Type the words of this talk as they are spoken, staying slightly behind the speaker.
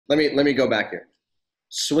let me go back here.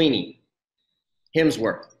 Sweeney,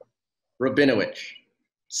 Hemsworth, Rabinowitz,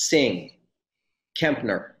 Singh,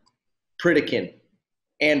 Kempner, Pritikin,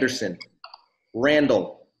 Anderson,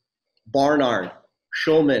 Randall, Barnard,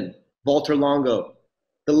 Schulman, Walter Longo.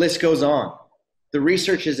 The list goes on. The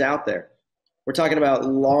research is out there. We're talking about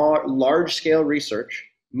large-scale research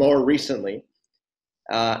more recently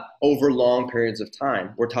over long periods of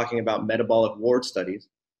time. We're talking about metabolic ward studies.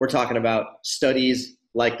 We're talking about studies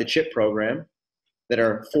like the CHIP program that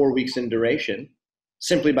are 4 weeks in duration,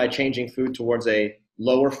 simply by changing food towards a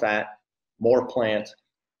lower fat, more plant,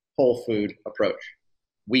 whole food approach.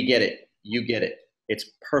 We get it. You get it.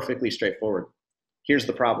 It's perfectly straightforward. Here's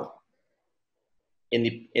the problem. In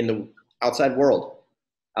the outside world,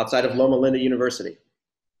 outside of Loma Linda University,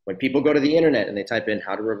 when people go to the internet and they type in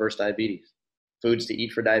how to reverse diabetes, foods to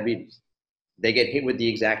eat for diabetes, they get hit with the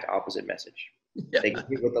exact opposite message. Yeah. They get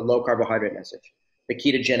hit with the low carbohydrate message, the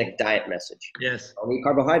ketogenic diet message. Yes. Don't eat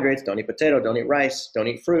carbohydrates, don't eat potato, don't eat rice, don't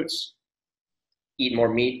eat fruits. Eat more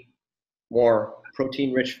meat, more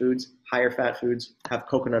protein-rich foods, higher fat foods, have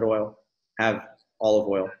coconut oil, have olive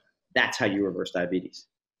oil. That's how you reverse diabetes.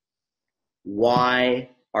 Why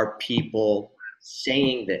are people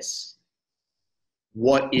saying this?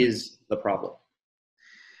 What is the problem?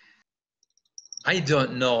 I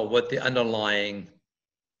don't know what the underlying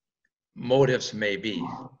motives may be,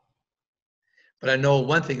 but I know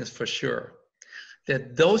one thing is for sure,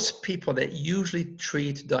 that those people that usually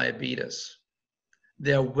treat diabetes,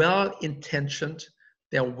 they're well-intentioned,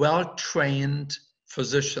 they're well-trained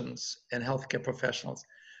physicians and healthcare professionals,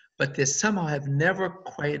 but they somehow have never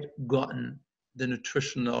quite gotten the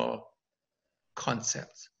nutritional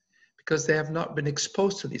concepts because they have not been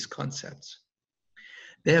exposed to these concepts.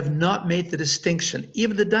 They have not made the distinction.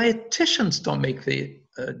 Even the dietitians don't make the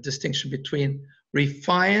distinction between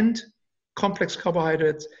refined complex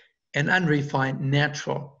carbohydrates and unrefined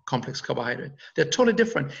natural complex carbohydrate. They're totally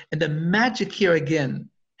different. And the magic here again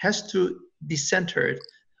has to be centered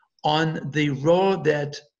on the role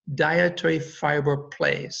that dietary fiber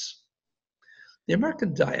plays. The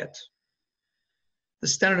American diet, the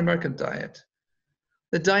standard American diet,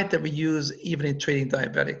 the diet that we use even in treating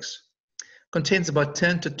diabetics, contains about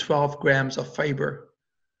 10 to 12 grams of fiber.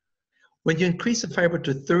 When you increase the fiber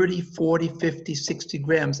to 30, 40, 50, 60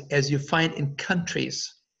 grams, as you find in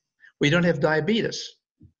countries where you don't have diabetes,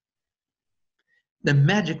 the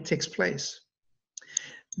magic takes place.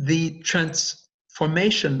 The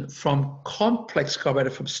transformation from complex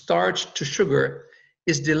carbohydrate, from starch to sugar,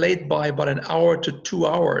 is delayed by about an hour to 2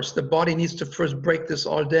 hours. The body needs to first break this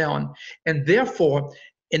all down. And therefore,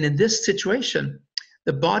 and in this situation,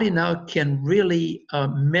 the body now can really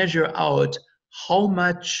measure out how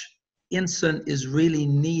much insulin is really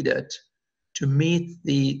needed to meet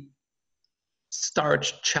the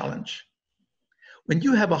starch challenge. When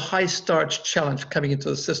you have a high starch challenge coming into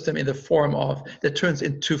the system in the form of, that turns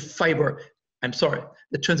into fiber,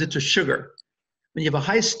 that turns into sugar. When you have a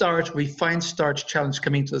high starch, refined starch challenge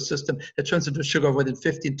coming into the system, that turns into sugar within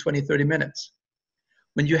 15, 20, 30 minutes.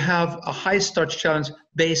 When you have a high starch challenge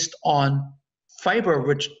based on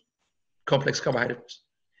fiber-rich complex carbohydrates,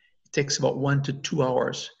 it takes about 1 to 2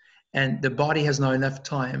 hours. And the body has now enough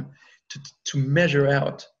time to measure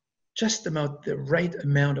out just about the right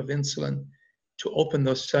amount of insulin to open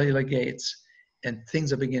those cellular gates, and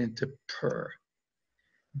things are beginning to purr.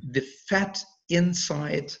 The fat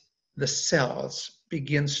inside the cells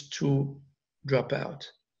begins to drop out.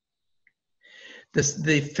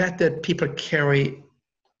 The fat that people carry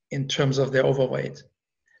in terms of their overweight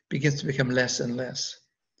begins to become less and less.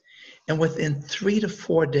 And within 3 to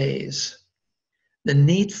 4 days, the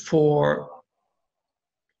need for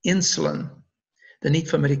insulin, the need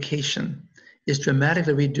for medication is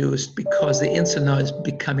dramatically reduced because the insulin now is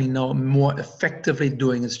becoming now more effectively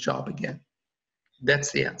doing its job again.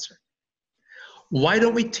 That's the answer. Why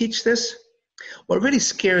don't we teach this? What really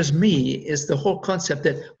scares me is the whole concept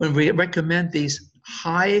that when we recommend these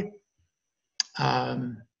high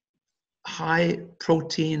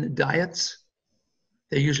protein diets,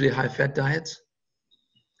 they're usually high fat diets,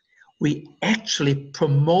 we actually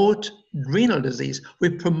promote renal disease, we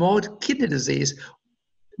promote kidney disease,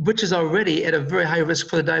 which is already at a very high risk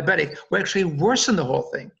for the diabetic. We actually worsen the whole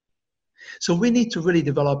thing. So we need to really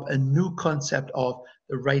develop a new concept of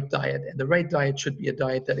the right diet. And the right diet should be a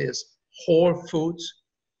diet that is whole foods,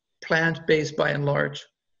 plant-based by and large,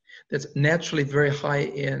 that's naturally very high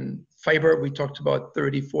in fiber. We talked about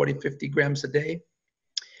 30, 40, 50 grams a day.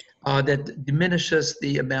 That diminishes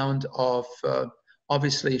the amount of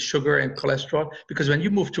obviously sugar and cholesterol, because when you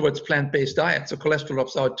move towards plant-based diets, the cholesterol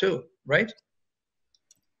drops out too, right?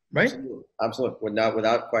 right? Absolutely. Absolutely.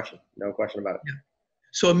 Without question. No question about it. Yeah.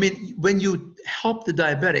 So, I mean, when you help the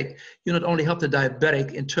diabetic, you not only help the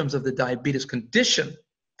diabetic in terms of the diabetes condition,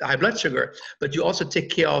 the high blood sugar, but you also take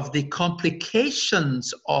care of the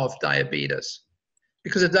complications of diabetes.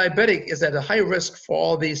 Because a diabetic is at a high risk for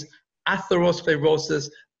all these atherosclerosis,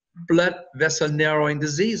 blood vessel narrowing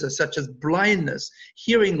diseases such as blindness,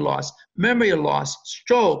 hearing loss, memory loss,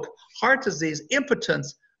 stroke, heart disease,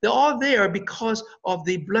 impotence. They're all there because of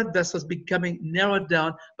the blood vessels becoming narrowed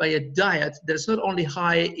down by a diet that is not only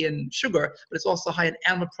high in sugar, but it's also high in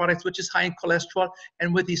animal products, which is high in cholesterol.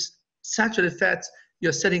 And with these saturated fats,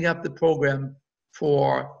 you're setting up the program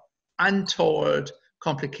for untold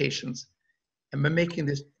complications. And by making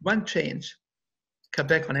this one change, cut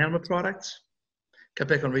back on animal products, cut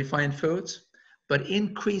back on refined foods, but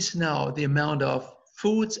increase now the amount of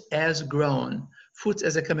foods as grown, foods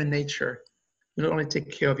as they come in nature. You not only take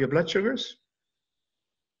care of your blood sugars,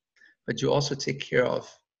 but you also take care of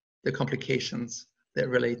the complications that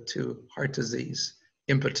relate to heart disease,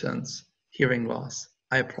 impotence, hearing loss,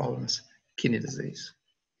 eye problems, kidney disease.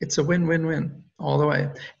 It's a win-win-win all the way.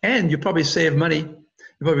 And you probably save money.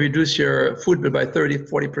 You probably reduce your food bill by 30,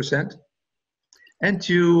 40%. And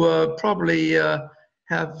you probably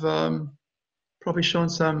have probably shown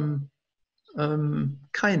some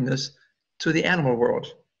kindness to the animal world,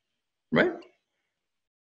 right?